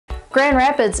Grand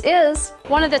Rapids is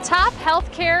one of the top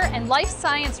healthcare and life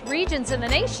science regions in the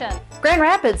nation. Grand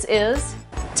Rapids is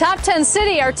Top 10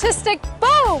 city artistic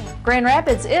boom. Grand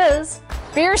Rapids is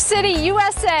Beer City,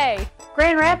 USA.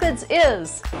 Grand Rapids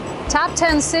is Top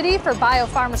 10 city for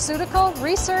biopharmaceutical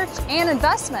research and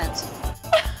investment.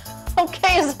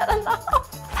 Okay, is that enough?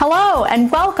 Hello and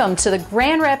welcome to the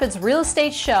Grand Rapids Real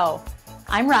Estate Show.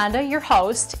 I'm Rhonda, your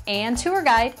host and tour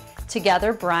guide.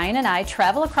 Together, Brian and I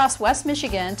travel across West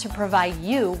Michigan to provide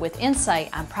you with insight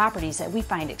on properties that we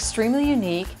find extremely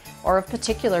unique or of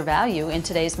particular value in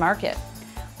today's market.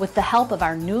 With the help of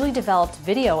our newly developed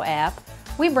video app,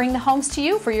 we bring the homes to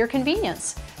you for your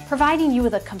convenience, providing you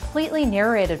with a completely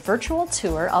narrated virtual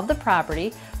tour of the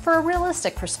property for a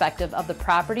realistic perspective of the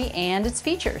property and its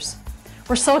features.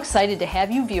 We're so excited to have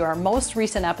you view our most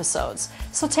recent episodes,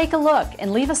 so take a look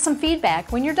and leave us some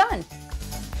feedback when you're done.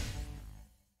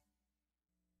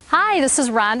 Hi, this is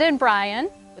Rhonda and Brian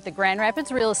with the Grand Rapids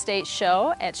Real Estate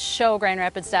Show at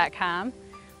showgrandrapids.com.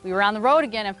 We were on the road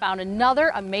again and found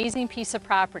another amazing piece of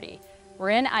property. We're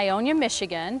in Ionia,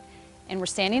 Michigan, and we're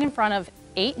standing in front of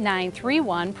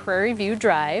 8931 Prairie View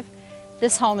Drive.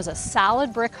 This home is a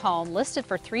solid brick home listed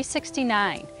for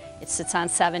 $369,000. It sits on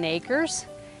 7 acres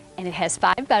and it has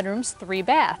 5 bedrooms, 3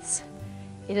 baths.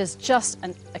 It is just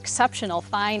an exceptional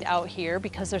find out here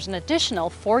because there's an additional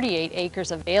 48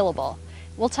 acres available.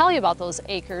 We'll tell you about those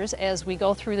acres as we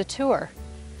go through the tour.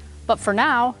 But for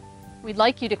now, we'd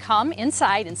like you to come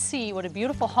inside and see what a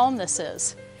beautiful home this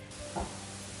is.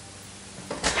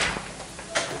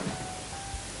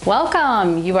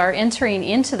 Welcome! You are entering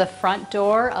into the front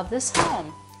door of this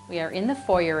home. We are in the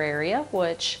foyer area,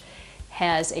 which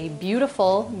has a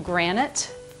beautiful granite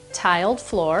tiled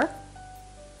floor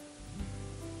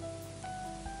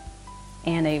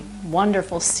and a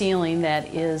wonderful ceiling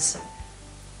that is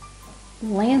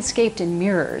landscaped in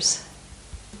mirrors.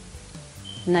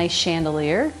 Nice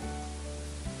chandelier.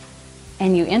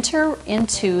 And you enter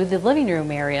into the living room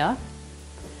area,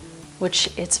 which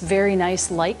it's very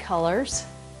nice light colors.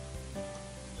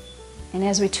 And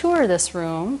as we tour this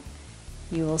room,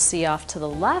 you will see off to the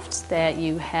left that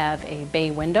you have a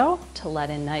bay window to let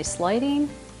in nice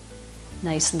lighting.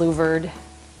 Nice louvered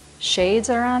shades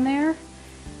are on there.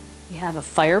 You have a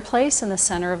fireplace in the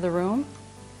center of the room.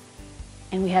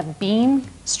 And we have beam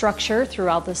structure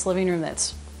throughout this living room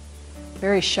that's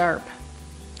very sharp.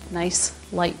 Nice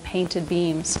light painted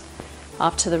beams.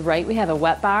 Off to the right we have a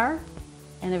wet bar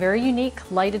and a very unique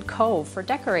lighted cove for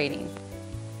decorating.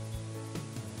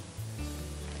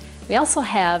 We also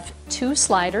have 2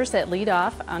 sliders that lead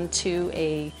off onto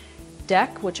a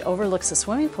deck which overlooks the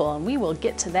swimming pool, and we will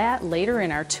get to that later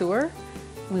in our tour.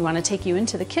 We want to take you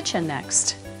into the kitchen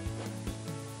next.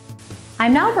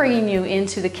 I'm now bringing you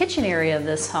into the kitchen area of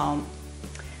this home.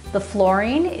 The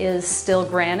flooring is still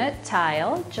granite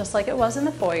tile, just like it was in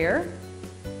the foyer.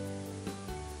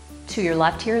 To your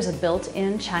left here is a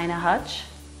built-in china hutch.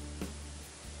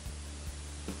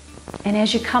 And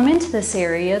as you come into this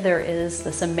area, there is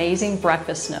this amazing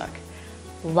breakfast nook.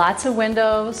 Lots of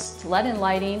windows to let in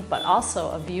lighting, but also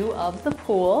a view of the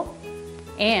pool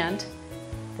and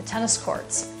the tennis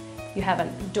courts. You have a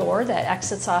door that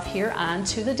exits off here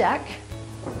onto the deck.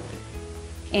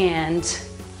 And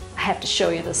I have to show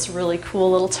you this really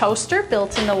cool little toaster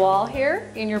built in the wall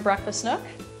here in your breakfast nook.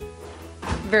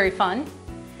 Very fun.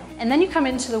 And then you come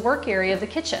into the work area of the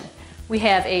kitchen. We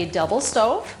have a double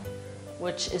stove,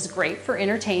 which is great for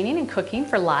entertaining and cooking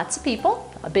for lots of people.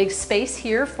 A big space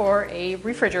here for a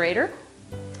refrigerator.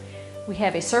 We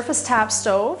have a surface top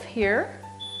stove here,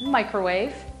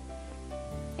 microwave,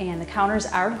 and the counters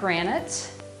are granite,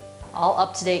 all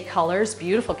up-to-date colors,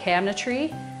 beautiful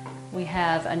cabinetry. We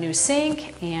have a new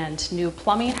sink and new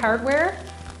plumbing hardware,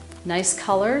 nice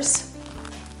colors.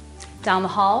 Down the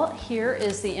hall here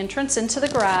is the entrance into the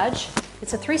garage.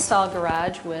 It's a 3-stall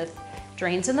garage with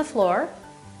drains in the floor.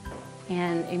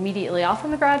 And immediately off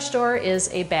from the garage door is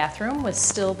a bathroom with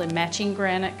still the matching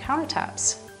granite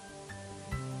countertops.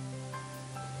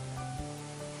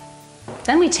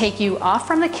 Then we take you off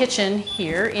from the kitchen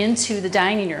here into the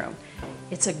dining room.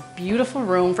 It's a beautiful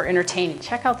room for entertaining.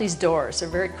 Check out these doors, they're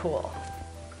very cool.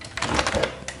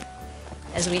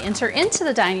 As we enter into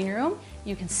the dining room,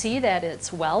 you can see that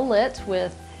it's well lit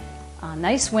with a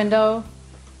nice window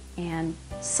and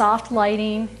soft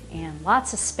lighting and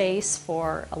lots of space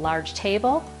for a large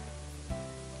table.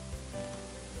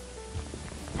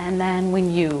 And then when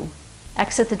you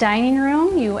exit the dining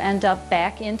room, you end up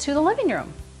back into the living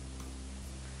room.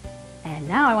 And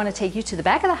now I want to take you to the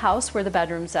back of the house where the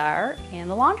bedrooms are and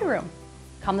the laundry room.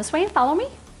 Come this way and follow me.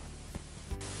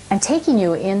 I'm taking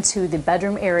you into the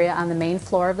bedroom area on the main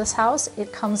floor of this house.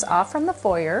 It comes off from the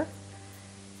foyer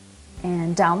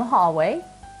and down the hallway.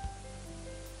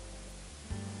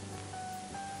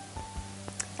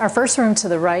 Our first room to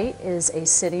the right is a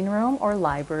sitting room or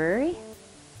library.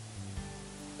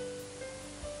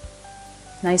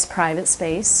 Nice private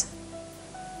space.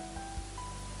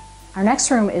 Our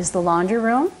next room is the laundry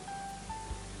room.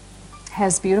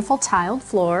 Has beautiful tiled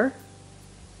floor,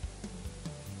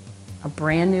 a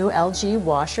brand new LG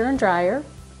washer and dryer,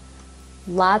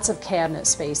 lots of cabinet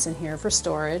space in here for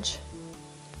storage,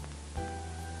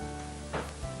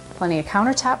 plenty of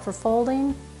countertop for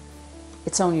folding,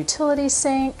 its own utility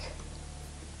sink,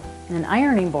 and an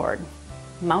ironing board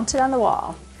mounted on the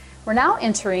wall. We're now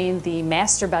entering the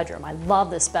master bedroom. I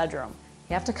love this bedroom.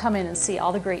 You have to come in and see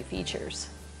all the great features.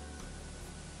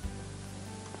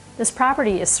 This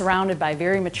property is surrounded by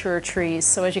very mature trees,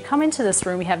 so as you come into this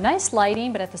room, you have nice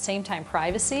lighting, but at the same time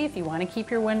privacy if you want to keep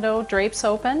your window drapes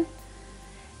open.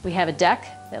 We have a deck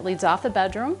that leads off the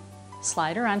bedroom,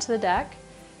 slider onto the deck.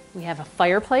 We have a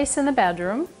fireplace in the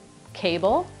bedroom,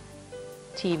 cable,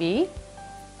 TV.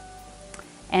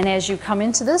 And as you come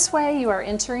into this way, you are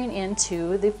entering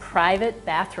into the private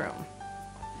bathroom.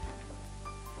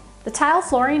 The tile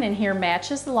flooring in here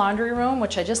matches the laundry room,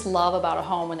 which I just love about a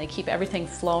home when they keep everything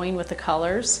flowing with the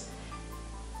colors.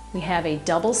 We have a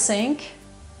double sink,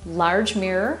 large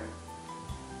mirror,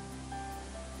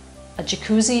 a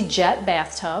jacuzzi jet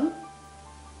bathtub.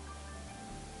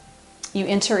 You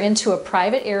enter into a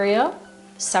private area,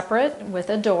 separate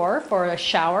with a door for a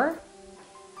shower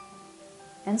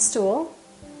and stool.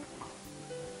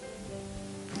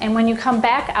 And when you come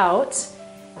back out,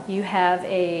 you have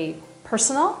a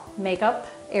personal makeup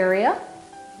area,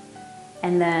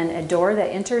 and then a door that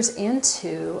enters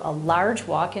into a large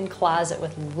walk-in closet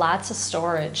with lots of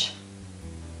storage.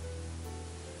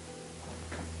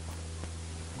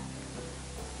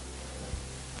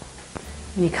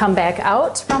 When you come back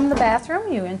out from the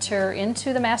bathroom, you enter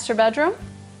into the master bedroom.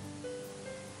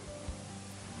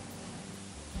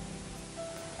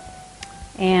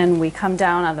 And we come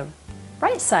down on the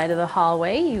right side of the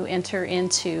hallway, you enter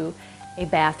into a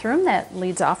bathroom that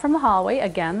leads off from the hallway.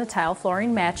 Again, the tile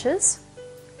flooring matches.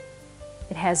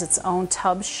 It has its own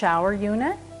tub shower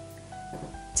unit,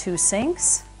 2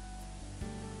 sinks.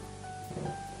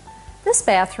 This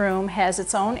bathroom has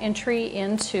its own entry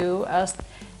into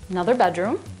another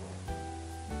bedroom,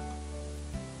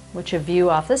 which a view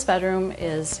off this bedroom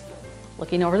is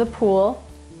looking over the pool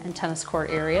and tennis court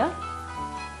area.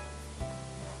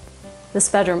 This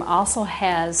bedroom also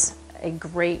has a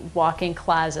great walk-in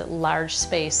closet, large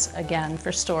space, again,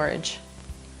 for storage.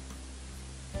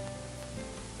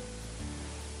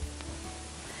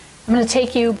 I'm going to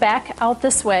take you back out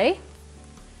this way,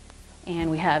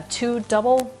 and we have 2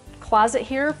 double closet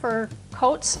here for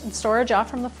coats and storage off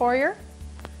from the foyer.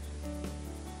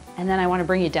 And then I want to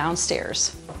bring you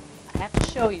downstairs. I have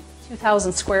to show you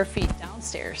 2,000 square feet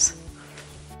downstairs.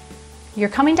 You're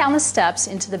coming down the steps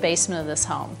into the basement of this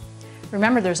home.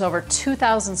 Remember, there's over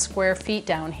 2,000 square feet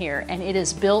down here, and it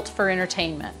is built for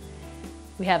entertainment.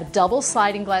 We have a double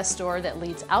sliding glass door that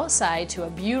leads outside to a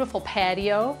beautiful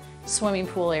patio, swimming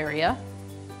pool area.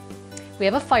 We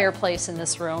have a fireplace in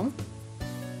this room.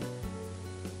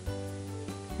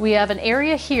 We have an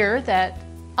area here that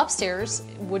upstairs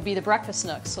would be the breakfast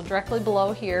nook. So directly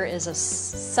below here is a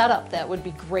setup that would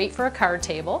be great for a card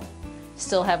table.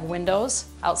 Still have windows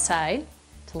outside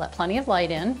to let plenty of light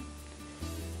in.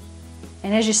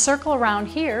 And as you circle around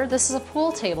here, this is a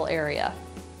pool table area.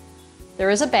 There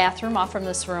is a bathroom off from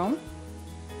this room.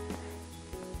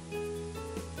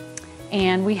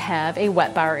 And we have a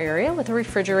wet bar area with a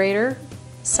refrigerator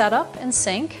setup and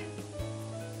sink.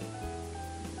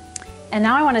 And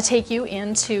now I want to take you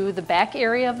into the back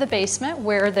area of the basement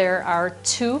where there are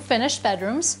 2 finished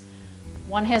bedrooms.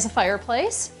 One has a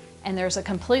fireplace, and there's a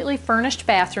completely furnished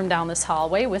bathroom down this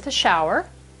hallway with a shower.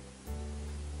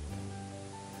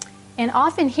 And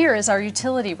off in here is our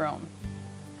utility room.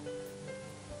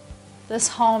 This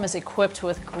home is equipped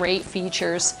with great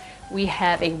features. We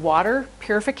have a water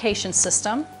purification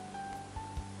system,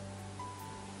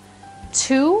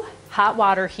 2 hot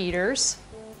water heaters,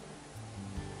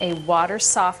 a water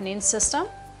softening system,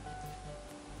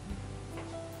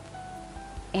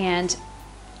 and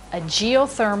a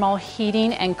geothermal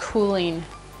heating and cooling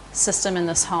system in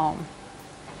this home.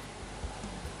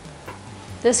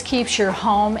 This keeps your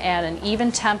home at an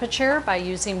even temperature by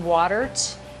using water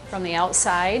from the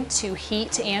outside to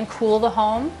heat and cool the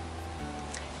home.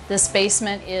 This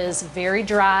basement is very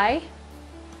dry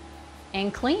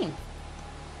and clean.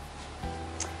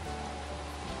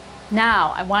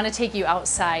 Now, I want to take you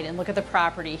outside and look at the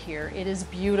property here. It is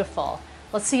beautiful.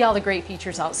 Let's see all the great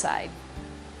features outside.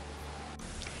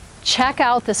 Check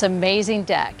out this amazing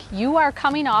deck. You are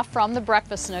coming off from the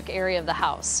breakfast nook area of the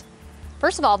house.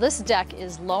 First of all, this deck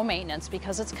is low maintenance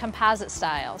because it's composite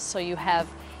style, so you have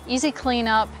easy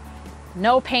cleanup,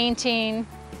 no painting.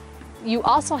 You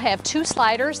also have 2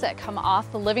 sliders that come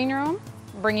off the living room,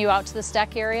 bring you out to this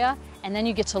deck area, and then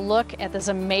you get to look at this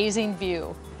amazing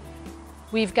view.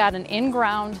 We've got an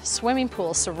in-ground swimming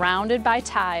pool surrounded by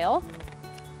tile,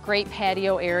 great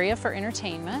patio area for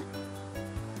entertainment.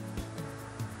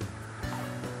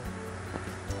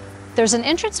 There's an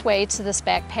entranceway to this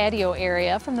back patio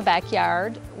area from the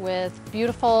backyard with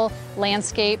beautiful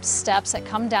landscape steps that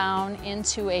come down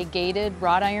into a gated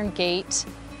wrought iron gate.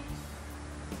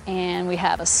 And we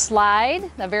have a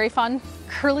slide, a very fun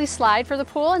curly slide for the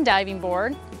pool and diving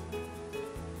board.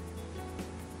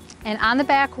 And on the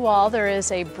back wall there is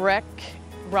a brick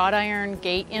wrought iron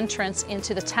gate entrance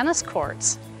into the tennis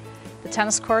courts. The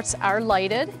tennis courts are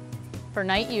lighted for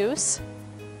night use.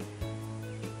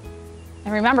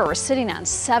 And remember, we're sitting on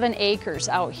 7 acres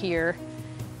out here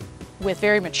with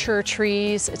very mature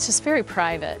trees. It's just very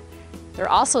private. There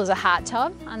also is a hot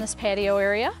tub on this patio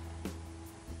area.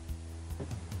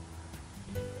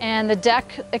 And the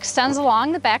deck extends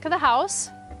along the back of the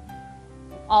house,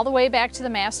 all the way back to the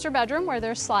master bedroom where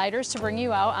there's sliders to bring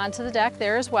you out onto the deck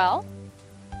there as well.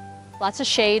 Lots of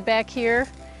shade back here.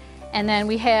 And then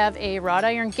we have a wrought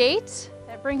iron gate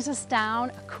that brings us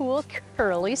down a cool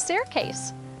curly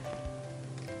staircase.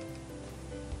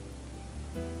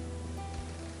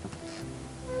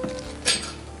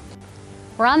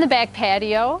 We're on the back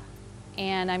patio,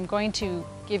 and I'm going to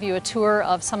give you a tour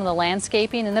of some of the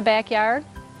landscaping in the backyard.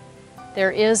 There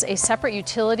is a separate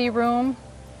utility room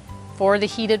for the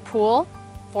heated pool,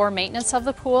 for maintenance of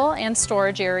the pool and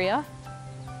storage area.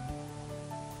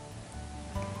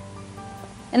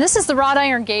 And this is the wrought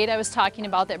iron gate I was talking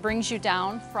about that brings you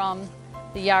down from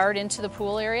the yard into the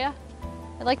pool area.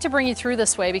 I'd like to bring you through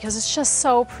this way because it's just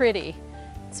so pretty.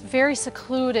 It's very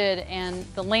secluded and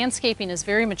the landscaping is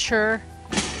very mature.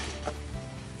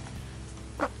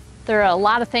 There are a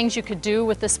lot of things you could do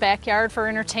with this backyard for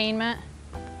entertainment.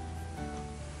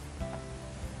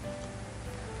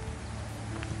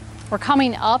 We're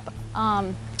coming up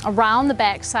around the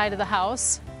back side of the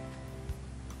house.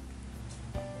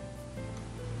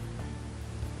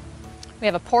 We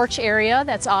have a porch area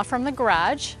that's off from the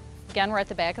garage. Again, we're at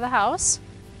the back of the house.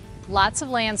 Lots of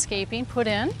landscaping put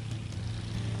in.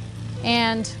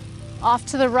 And off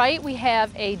to the right, we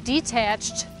have a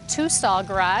detached 2-stall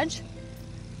garage.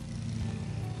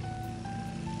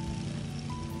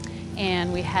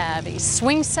 And we have a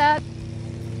swing set,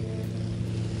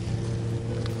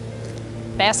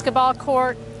 basketball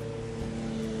court,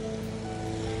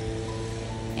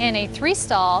 and a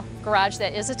 3-stall garage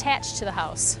that is attached to the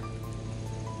house.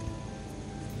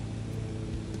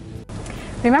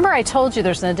 Remember I told you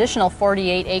there's an additional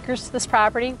 48 acres to this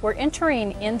property? We're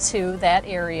entering into that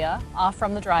area off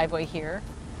from the driveway here.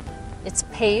 It's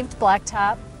paved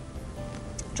blacktop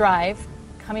drive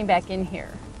coming back in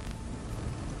here.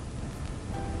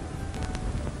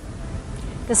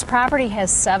 This property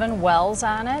has 7 wells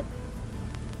on it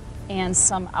and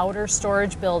some outer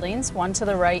storage buildings, one to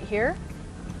the right here.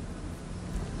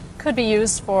 Could be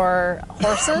used for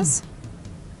horses.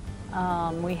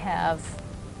 We have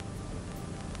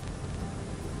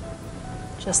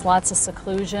just lots of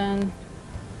seclusion.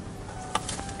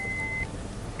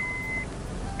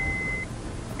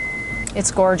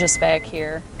 It's gorgeous back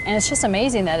here. And it's just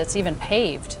amazing that it's even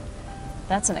paved.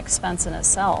 That's an expense in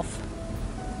itself.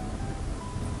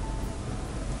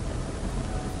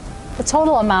 The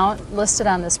total amount listed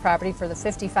on this property for the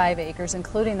 55 acres,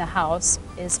 including the house,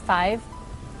 is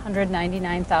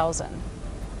 $599,000.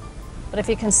 But if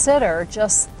you consider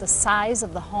just the size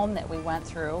of the home that we went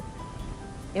through,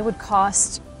 it would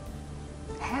cost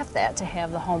half that to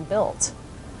have the home built.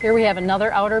 Here we have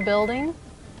another outer building.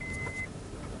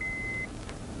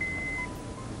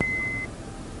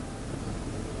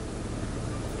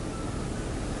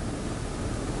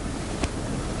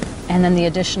 And then the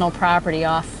additional property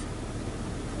off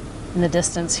in the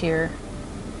distance here.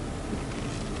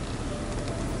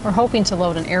 We're hoping to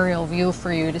load an aerial view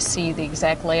for you to see the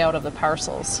exact layout of the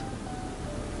parcels.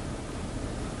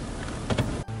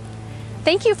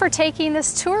 Thank you for taking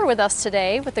this tour with us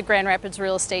today with the Grand Rapids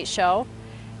Real Estate Show.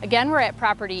 Again, we're at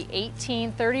property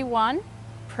 1831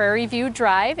 Prairie View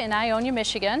Drive in Ionia,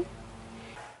 Michigan.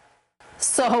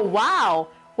 So, wow,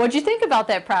 what'd you think about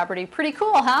that property? Pretty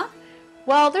cool, huh?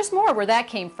 Well, there's more where that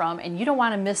came from, and you don't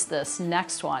want to miss this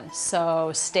next one,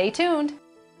 so stay tuned.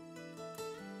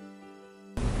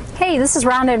 Hey, this is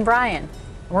Rhonda and Brian.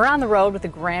 We're on the road with the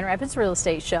Grand Rapids Real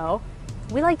Estate Show.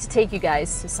 We like to take you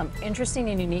guys to some interesting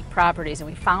and unique properties, and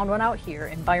we found one out here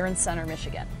in Byron Center,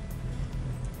 Michigan.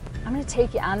 I'm going to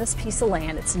take you on this piece of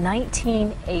land. It's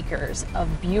 19 acres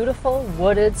of beautiful,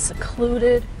 wooded,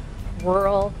 secluded,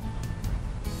 rural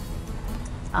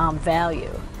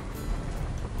value.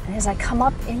 And as I come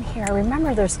up in here, I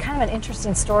remember there's kind of an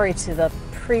interesting story to the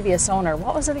previous owner.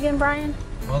 What was it again, Brian?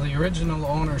 Well, the original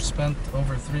owner spent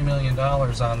over $3 million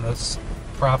on this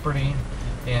property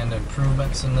and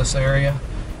improvements in this area,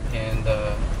 and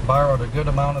borrowed a good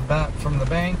amount of that from the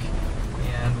bank.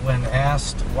 And when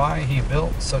asked why he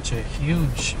built such a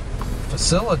huge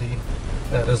facility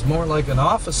that is more like an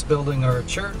office building or a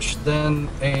church than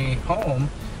a home,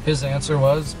 his answer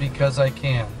was, because I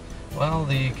can. Well,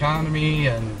 the economy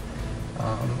and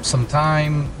some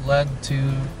time led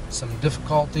to some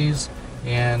difficulties,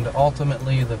 and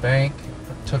ultimately the bank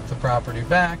took the property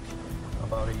back.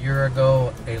 About a year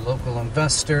ago, a local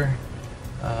investor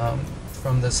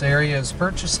from this area has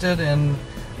purchased it and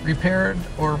repaired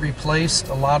or replaced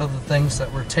a lot of the things that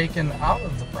were taken out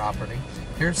of the property.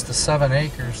 Here's the 7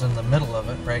 acres in the middle of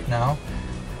it right now,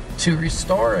 to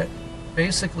restore it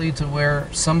basically to where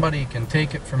somebody can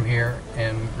take it from here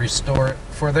and restore it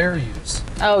for their use.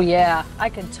 Oh yeah, I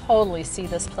could totally see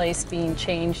this place being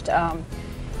changed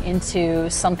into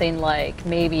something like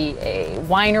maybe a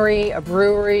winery, a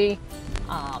brewery,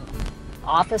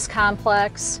 office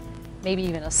complex, maybe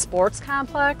even a sports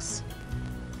complex,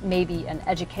 maybe an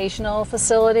educational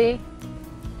facility.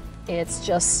 It's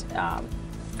just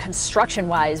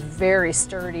construction-wise very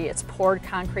sturdy. It's poured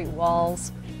concrete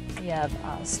walls. You have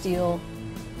steel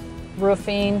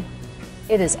roofing.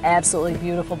 It is absolutely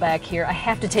beautiful back here. I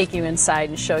have to take you inside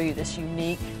and show you this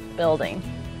unique building.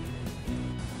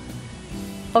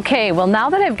 Okay, well, now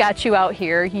that I've got you out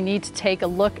here, you need to take a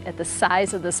look at the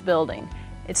size of this building.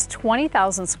 It's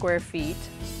 20,000 square feet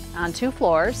on 2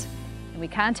 floors, and we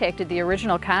contacted the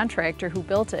original contractor who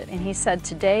built it, and he said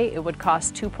today it would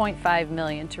cost $2.5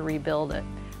 million to rebuild it.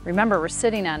 Remember, we're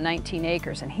sitting on 19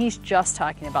 acres, and he's just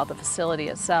talking about the facility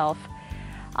itself.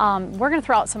 We're going to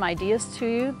throw out some ideas to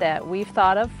you that we've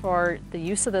thought of for the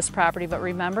use of this property, but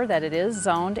remember that it is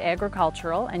zoned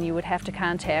agricultural, and you would have to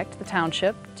contact the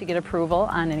township to get approval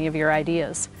on any of your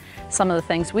ideas. Some of the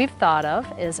things we've thought of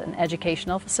is an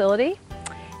educational facility,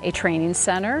 a training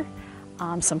center,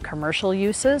 some commercial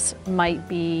uses might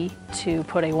be to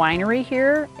put a winery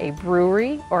here, a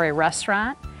brewery, or a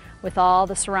restaurant. With all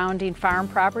the surrounding farm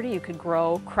property, you could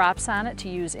grow crops on it to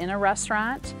use in a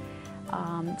restaurant.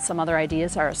 Some other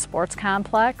ideas are a sports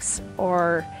complex,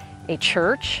 or a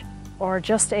church, or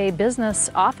just a business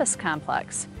office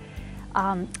complex.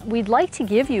 We'd like to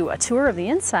give you a tour of the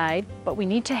inside, but we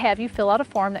need to have you fill out a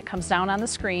form that comes down on the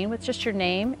screen with just your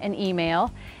name and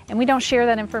email, and we don't share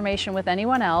that information with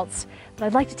anyone else, but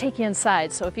I'd like to take you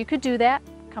inside. So if you could do that,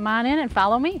 come on in and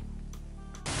follow me.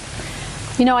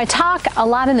 You know, I talk a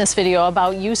lot in this video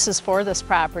about uses for this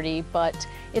property, but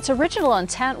its original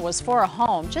intent was for a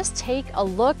home. Just take a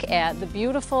look at the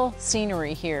beautiful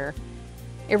scenery here.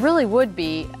 It really would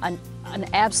be an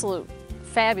absolute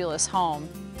fabulous home.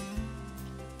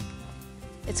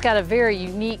 It's got a very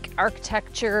unique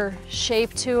architecture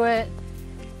shape to it.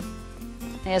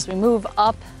 As we move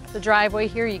up the driveway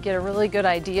here, you get a really good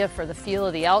idea for the feel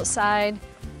of the outside.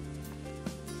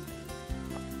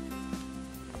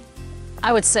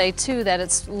 I would say too that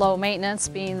it's low maintenance,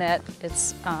 being that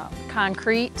it's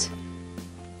concrete.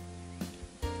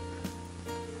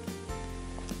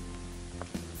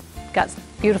 Got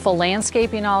beautiful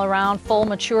landscaping all around, full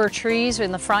mature trees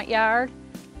in the front yard.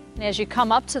 And as you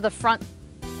come up to the front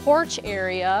porch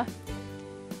area,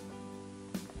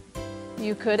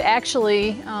 you could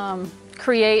actually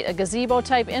create a gazebo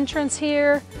type entrance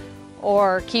here,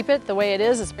 or keep it the way it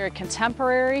is. It's very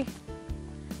contemporary.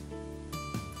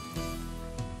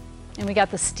 And we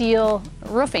got the steel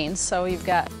roofing, so you've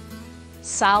got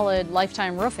solid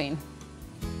lifetime roofing.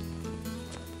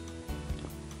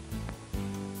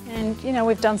 And you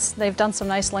know, they've done some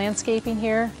nice landscaping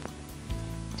here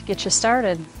to get you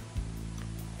started.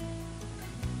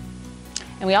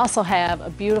 And we also have a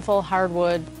beautiful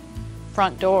hardwood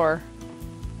front door.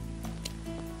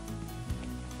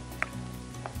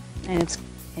 And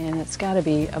it's got to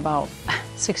be about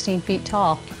 16 feet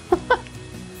tall.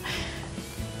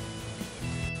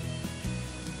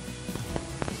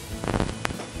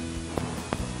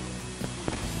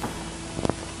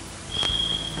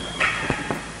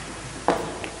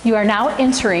 You are now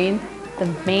entering the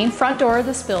main front door of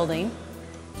this building.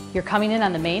 You're coming in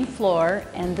on the main floor,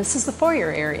 and this is the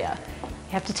foyer area. You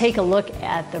have to take a look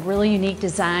at the really unique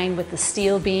design with the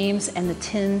steel beams and the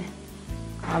tin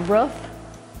roof.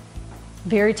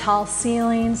 Very tall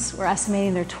ceilings. We're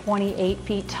estimating they're 28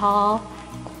 feet tall.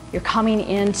 You're coming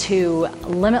into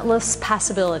limitless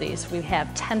possibilities. We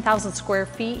have 10,000 square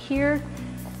feet here,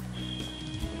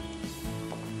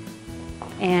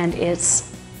 and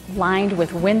it's lined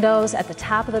with windows at the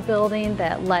top of the building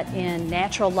that let in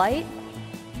natural light.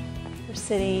 We're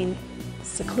sitting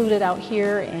secluded out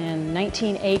here in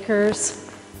 19 acres.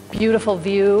 Beautiful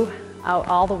view out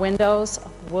all the windows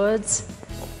of woods.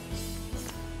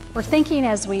 We're thinking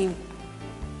as we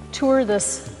tour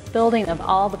this building of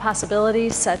all the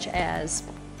possibilities, such as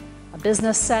a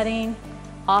business setting,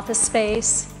 office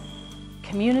space,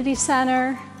 community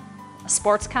center, a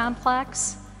sports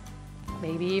complex,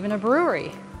 maybe even a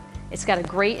brewery. It's got a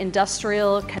great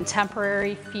industrial,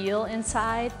 contemporary feel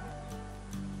inside,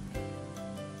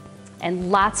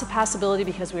 and lots of possibility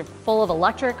because we're full of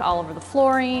electric all over the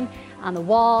flooring, on the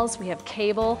walls. We have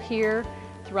cable here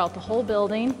throughout the whole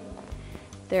building.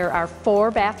 There are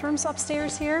 4 bathrooms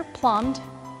upstairs here, plumbed,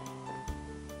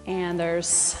 and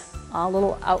there's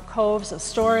little alcoves of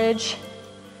storage.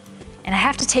 And I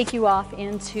have to take you off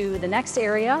into the next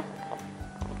area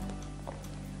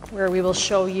where we will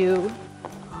show you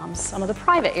some of the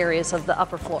private areas of the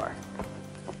upper floor.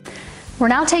 We're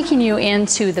now taking you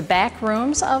into the back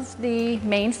rooms of the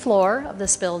main floor of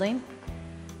this building.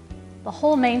 The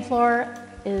whole main floor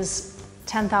is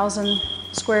 10,000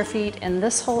 square feet, and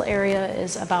this whole area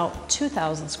is about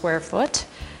 2,000 square foot.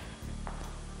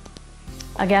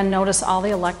 Again, notice all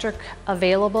the electric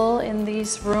available in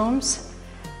these rooms.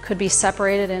 Could be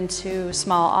separated into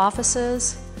small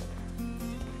offices,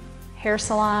 hair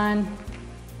salon,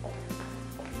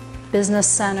 business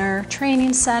center,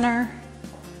 training center.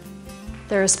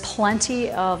 There's plenty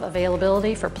of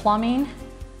availability for plumbing.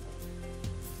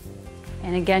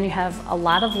 And again, you have a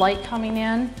lot of light coming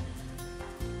in,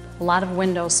 a lot of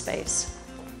window space.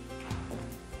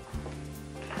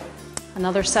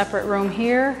 Another separate room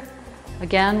here,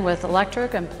 again with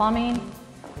electric and plumbing.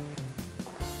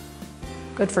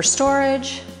 Good for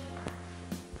storage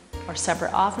or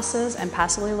separate offices and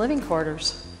possibly living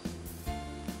quarters.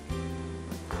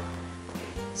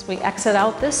 As we exit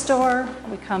out this door,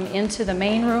 we come into the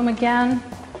main room again.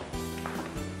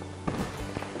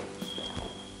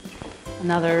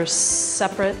 Another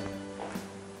separate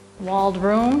walled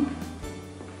room.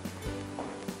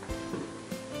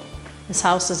 This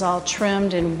house is all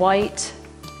trimmed in white.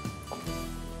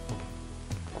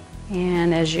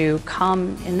 And as you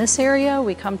come in this area,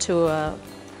 we come to an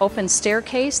open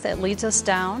staircase that leads us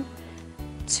down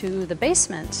to the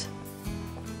basement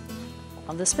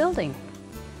of this building.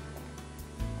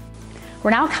 We're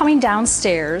now coming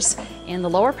downstairs in the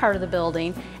lower part of the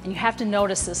building, and you have to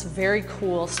notice this very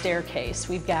cool staircase.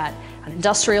 We've got an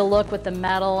industrial look with the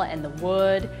metal and the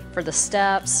wood for the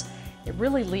steps. It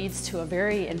really leads to a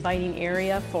very inviting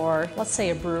area for, let's say,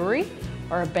 a brewery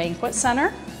or a banquet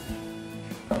center.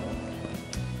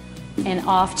 And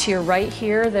off to your right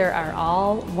here, there are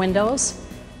all windows,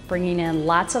 bringing in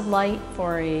lots of light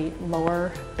for a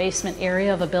lower basement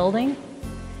area of a building.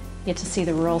 You get to see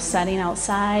the rural setting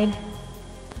outside.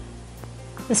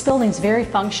 This building's very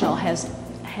functional, has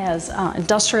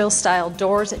industrial style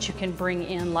doors that you can bring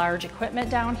in large equipment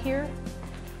down here.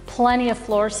 Plenty of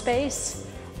floor space.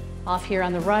 Off here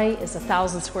on the right is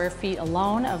 1,000 square feet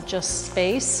alone of just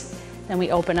space. Then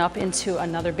we open up into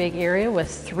another big area with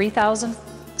 3,000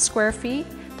 square feet.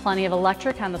 Plenty of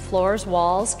electric on the floors,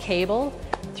 walls, cable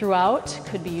throughout.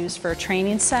 Could be used for a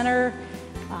training center,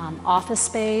 office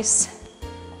space.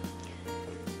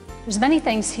 There's many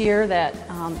things here that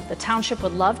the township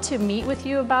would love to meet with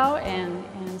you about and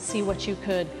see what you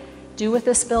could do with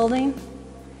this building.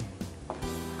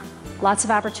 Lots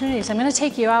of opportunities. I'm going to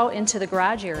take you out into the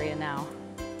garage area now.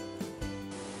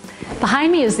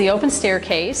 Behind me is the open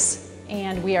staircase,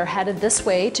 and we are headed this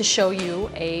way to show you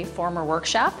a former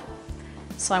workshop.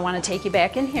 So I want to take you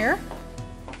back in here.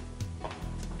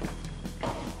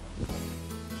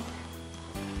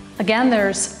 Again,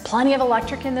 there's plenty of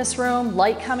electric in this room,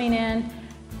 light coming in,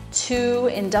 2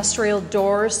 industrial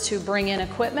doors to bring in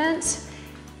equipment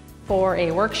for a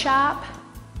workshop,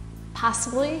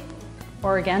 possibly,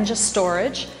 or again, just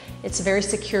storage. It's a very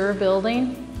secure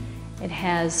building. It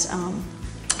has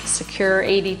secure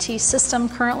ADT system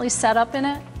currently set up in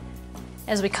it.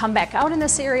 As we come back out in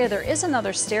this area, there is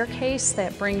another staircase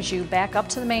that brings you back up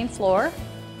to the main floor.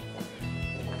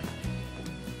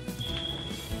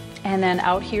 And then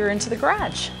out here into the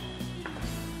garage.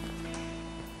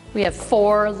 We have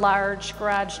 4 large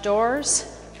garage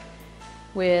doors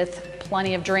with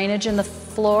plenty of drainage in the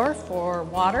floor for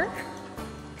water.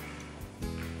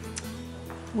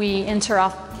 We enter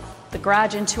off the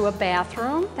garage into a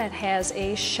bathroom that has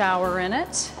a shower in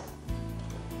it.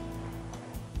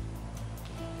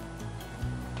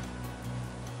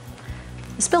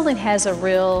 This building has a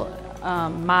real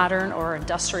modern or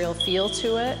industrial feel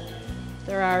to it.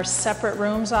 There are separate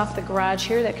rooms off the garage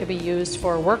here that could be used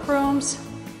for workrooms.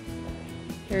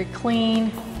 Very clean,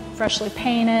 freshly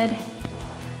painted.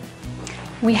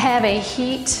 We have a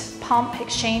heat pump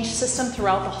exchange system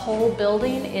throughout the whole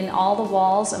building in all the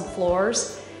walls and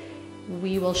floors.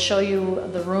 We will show you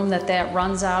the room that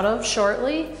runs out of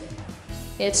shortly.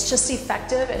 It's just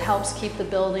effective. It helps keep the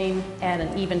building at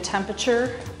an even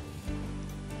temperature.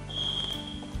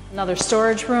 Another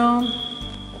storage room.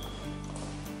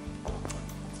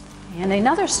 And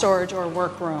another storage or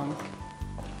work room.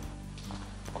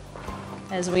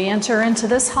 As we enter into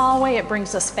this hallway, it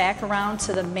brings us back around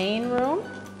to the main room.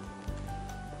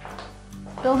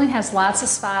 The building has lots of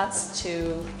spots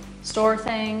to store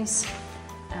things.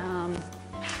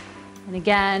 And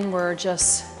again, we're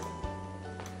just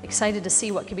excited to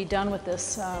see what can be done with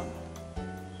this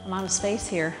amount of space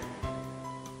here.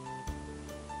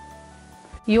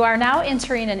 You are now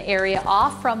entering an area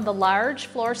off from the large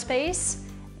floor space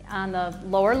on the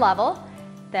lower level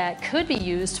that could be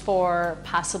used for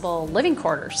possible living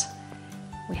quarters.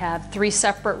 We have 3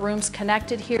 separate rooms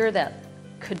connected here that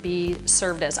could be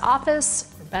served as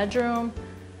office or bedroom.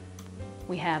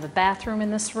 We have a bathroom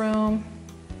in this room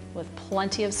with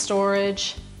plenty of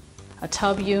storage, a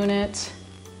tub unit,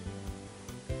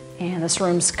 and this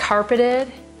room's carpeted,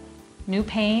 new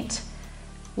paint,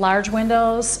 large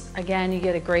windows. Again, you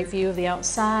get a great view of the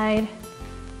outside.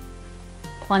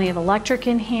 Plenty of electric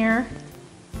in here.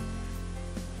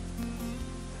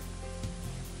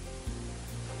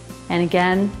 And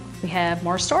again, we have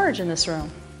more storage in this room.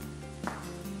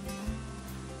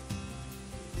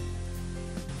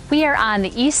 We are on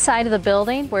the east side of the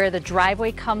building where the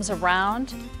driveway comes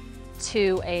around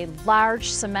to a large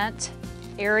cement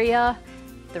area.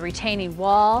 The retaining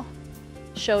wall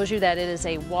shows you that it is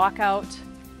a walkout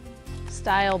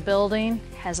style building,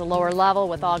 has a lower level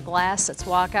with all glass that's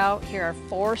walkout. Here are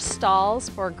 4 stalls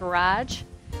for a garage.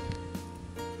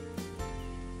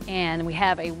 And we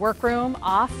have a workroom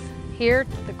off here,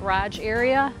 the garage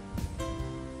area.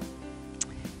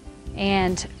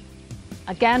 And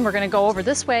again, we're going to go over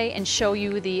this way and show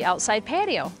you the outside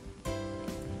patio.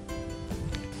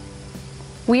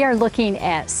 We are looking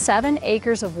at 7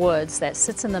 acres of woods that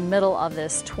sits in the middle of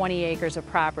this 20 acres of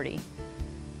property.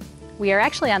 We are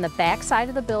actually on the back side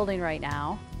of the building right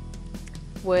now,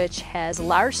 which has a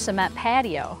large cement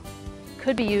patio.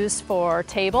 Could be used for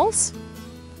tables,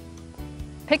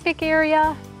 picnic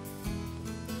area,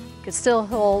 could still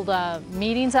hold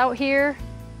meetings out here.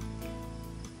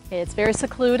 It's very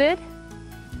secluded,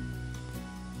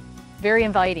 very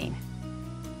inviting.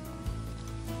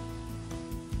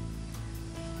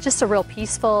 Just a real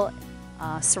peaceful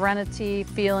serenity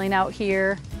feeling out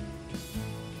here.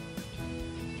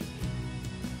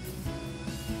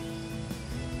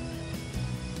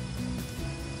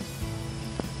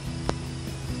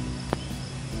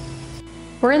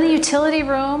 We're in the utility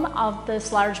room of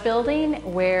this large building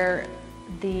where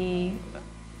the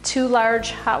 2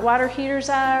 large hot water heaters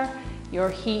are,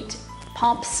 your heat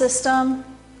pump system.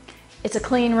 It's a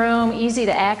clean room, easy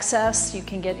to access. You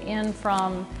can get in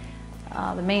from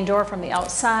the main door from the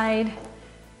outside.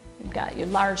 You've got your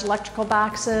large electrical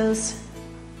boxes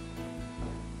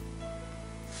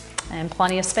and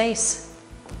plenty of space.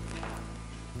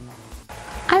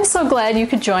 I'm so glad you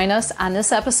could join us on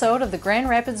this episode of the Grand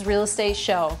Rapids Real Estate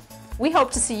Show. We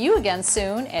hope to see you again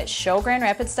soon at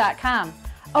showgrandrapids.com.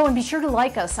 Oh, and be sure to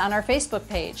like us on our Facebook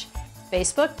page,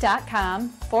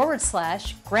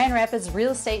 facebook.com/Grand Rapids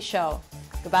Real Estate Show.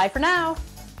 Goodbye for now.